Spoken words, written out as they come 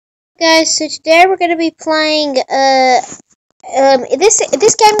guys? So today we're gonna be playing this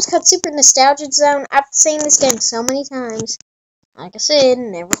game is called Super Nostalgia Zone. I've seen this game so many times. Like I said,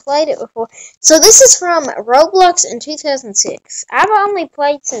 never played it before. So this is from Roblox in 2006. I've only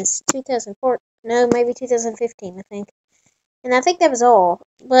played since 2004. No, maybe 2015, I think. And I think that was all.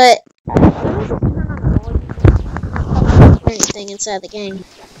 But I don't turn anything inside the game.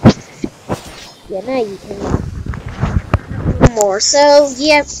 Yeah, now you can. More. So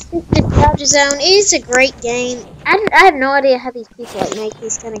yeah, Nostalgia Zone is a great game. I have no idea how these people make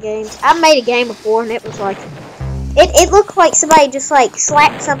these kind of games. I made a game before and it was like it looked like somebody just like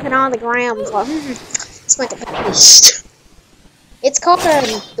slapped something on the ground and was like, let's make a beast. It's called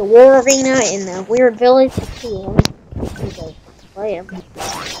the War Arena in the Weird Village. Play them.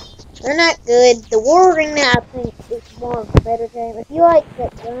 They're not good. The War Arena, I think, is more of a better game. If you like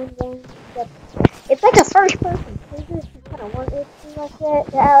that gun game, it's like a first-person shooter. Kind of want it to be like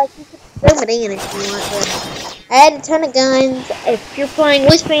that. Like you could zoom it in if you want. But I had a ton of guns. If you're playing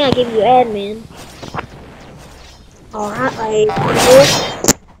with me, I'll give you admin. Alright,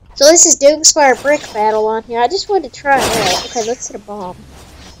 so this is Doomspire Brickbattle on here. I just wanted to try it out. Okay, let's hit a bomb.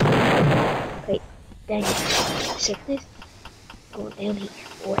 Wait, dang it. Sick this. Going down here,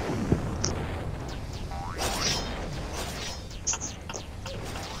 boy.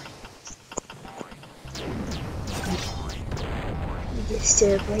 Just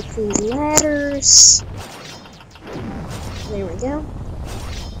to break these ladders. There we go.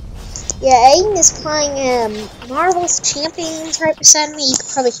 Yeah, Ayden is playing Marvel's Champions right beside me. You can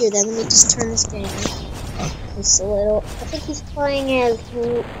probably hear that. Let me just turn this down just a little. I think he's playing as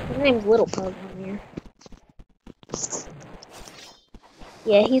his name's Little Pug on here.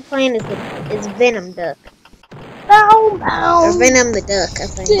 Yeah, he's playing as Venom Duck. Or Venom the Duck, I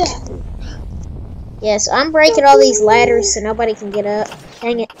think. Yeah, so I'm breaking all these ladders so nobody can get up.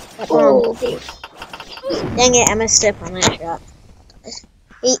 Dang it. Dang it, I messed up on that shot.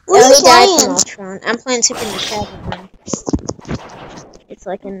 He died from Ultron. I'm playing Super Nostalgia Zone. It's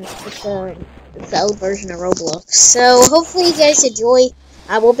like it's the old version of Roblox. So hopefully you guys enjoy.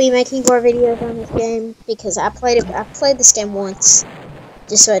 I will be making more videos on this game because I played this game once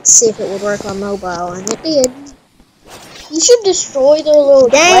just so I had to see if it would work on mobile, and it did. You should destroy their little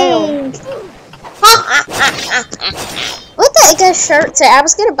dang. What the heck shirt say? I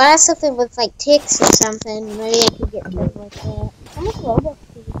was gonna buy something with like ticks or something. Maybe I could get something like that. How much Robux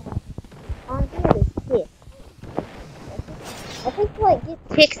do you have? On here is ticks. I think to like get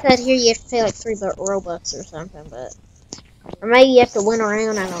ticks out here you have to pay like 3 Robux or something, but or maybe you have to win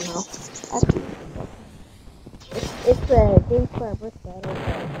around. I don't know. It's a Doomspire Brickbattle.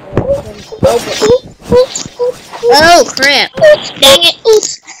 Oh crap! Dang it!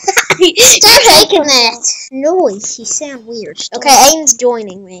 Stop making that noise. You sound weird. Okay, Ayden's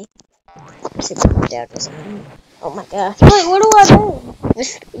joining me. Oh my gosh. Wait, what do I do?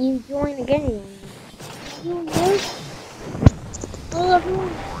 You join the game.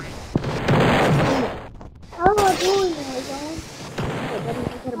 How do I join this?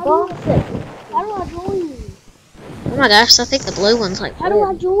 How do I join you? Oh my gosh, I think the blue one's like how do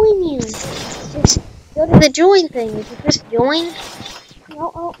I join you? Just go to the join thing. If you press join.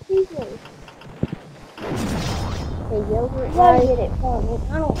 No, oh, please wait. Okay, yogurt. You gotta get it from me.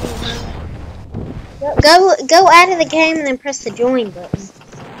 I don't know. Go out of the game and then press the join button.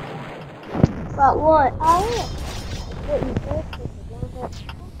 But what?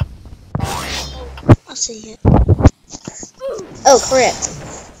 I see it. Oh crap.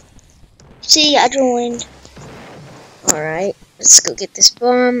 See, I joined. Alright, let's go get this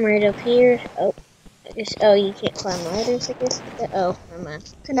bomb right up here. Oh, I guess, you can't climb ladders, I guess. Oh, never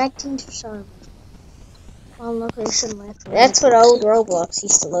mind. Connecting to server. On location left. That's what old Roblox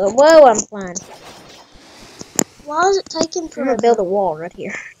used to look. Whoa, I'm flying. Why is it taking forever? I'm gonna build a wall right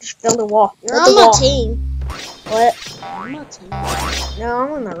here. Just build a wall. You're on my team. What? I'm on team. No,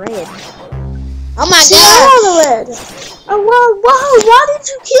 I'm on the red. Oh my god! I'm on the red. Oh, whoa, why did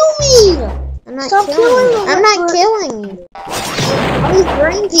you kill me? I'm not killing you. I'm not killing you. All these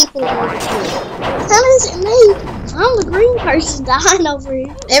green people are over here. How is it me? I'm the green person dying over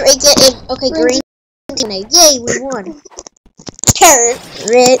here. Okay, green. Yay, we won.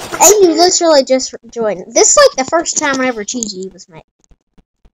 Red. And you literally just joined. This is like the first time whenever GG was made.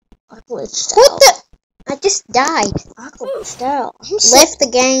 I glitched out. What the? I just died. I glitched out. Left the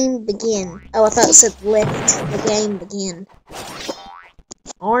game begin. Oh, I thought it said left the game begin.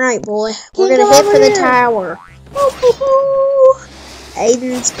 Alright, boy. We're gonna head for the tower.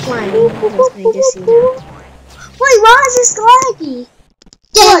 Ayden's playing. Just so you know. Wait, why is this laggy?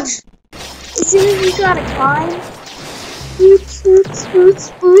 Yeah. As soon as you gotta climb, Build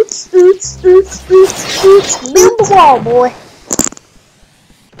the wall, boy.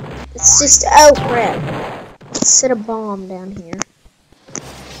 It's just, oh crap. Let's set a bomb down here.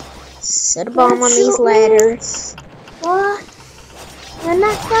 Set a bomb on these ladders. What? You're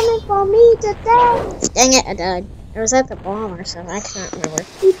not coming for me today. Dang it, I died. Or was that the bomb or something? I can't remember.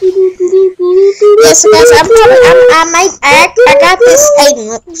 Yes, guys, I got this. Ayden,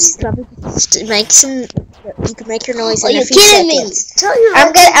 let me make some. You can make your noise in a few seconds.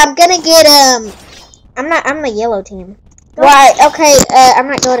 I'm gonna get I'm the yellow team. Right? Okay. I'm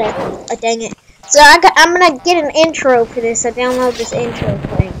not good at it. Oh, dang it. So I'm gonna get an intro for this. I download this intro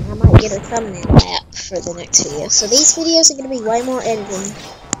thing. I might get a thumbnail app for the next video. So these videos are gonna be way more editing.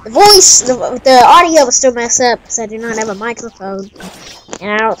 The voice, the audio will still mess up because I do not have a microphone,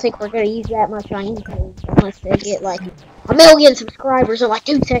 and I don't think we're gonna use that much on YouTube unless they get like 1 million subscribers or like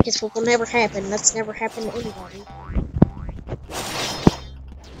 2 seconds, which will never happen. That's never happened to anybody.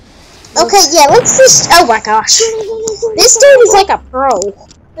 Okay, yeah, let's just. Oh my gosh, this dude is like a pro.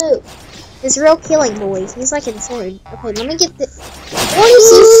 Who? This real killing boys. He's like insane. Okay, let me get the. Or he's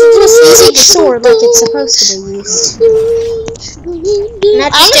just using the sword like it's supposed to be used.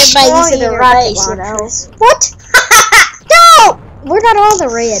 Not just everybody using the rocket launchers. What? No! We're not all the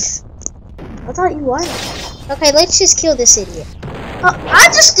red. I thought you were. Okay, let's just kill this idiot. I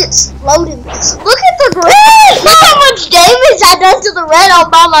just exploded. Look at the red! Look how much damage I done to the red all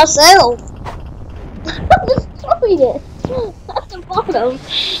by myself. I destroyed it. At the bottom.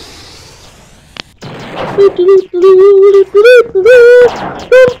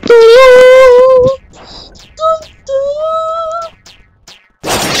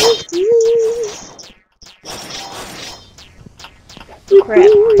 Crap.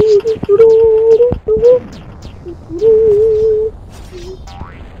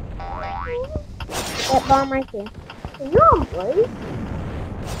 That bomb right there. You're on blue.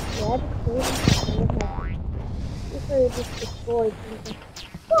 Yeah, I just destroyed something.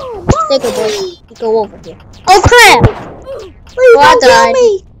 Take it, boy. You go over here. Oh crap! Please I don't kill died. me.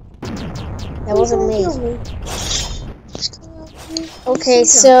 That wasn't me. Okay,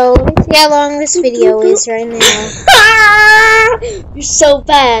 so let me see how long this video is right now. You're so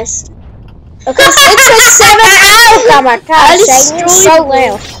fast. Okay, so it says 7 hours. Oh my gosh, Ayden, you're so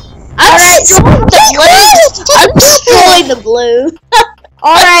loud. Alright, so I'm destroying the blue.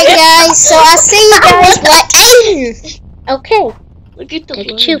 Alright guys, so I'll see you guys Ayden! Okay. Look at the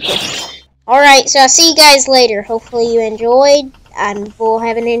blue. Alright, so I'll see you guys later. Hopefully you enjoyed, and we'll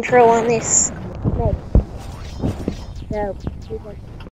have an intro on this. So,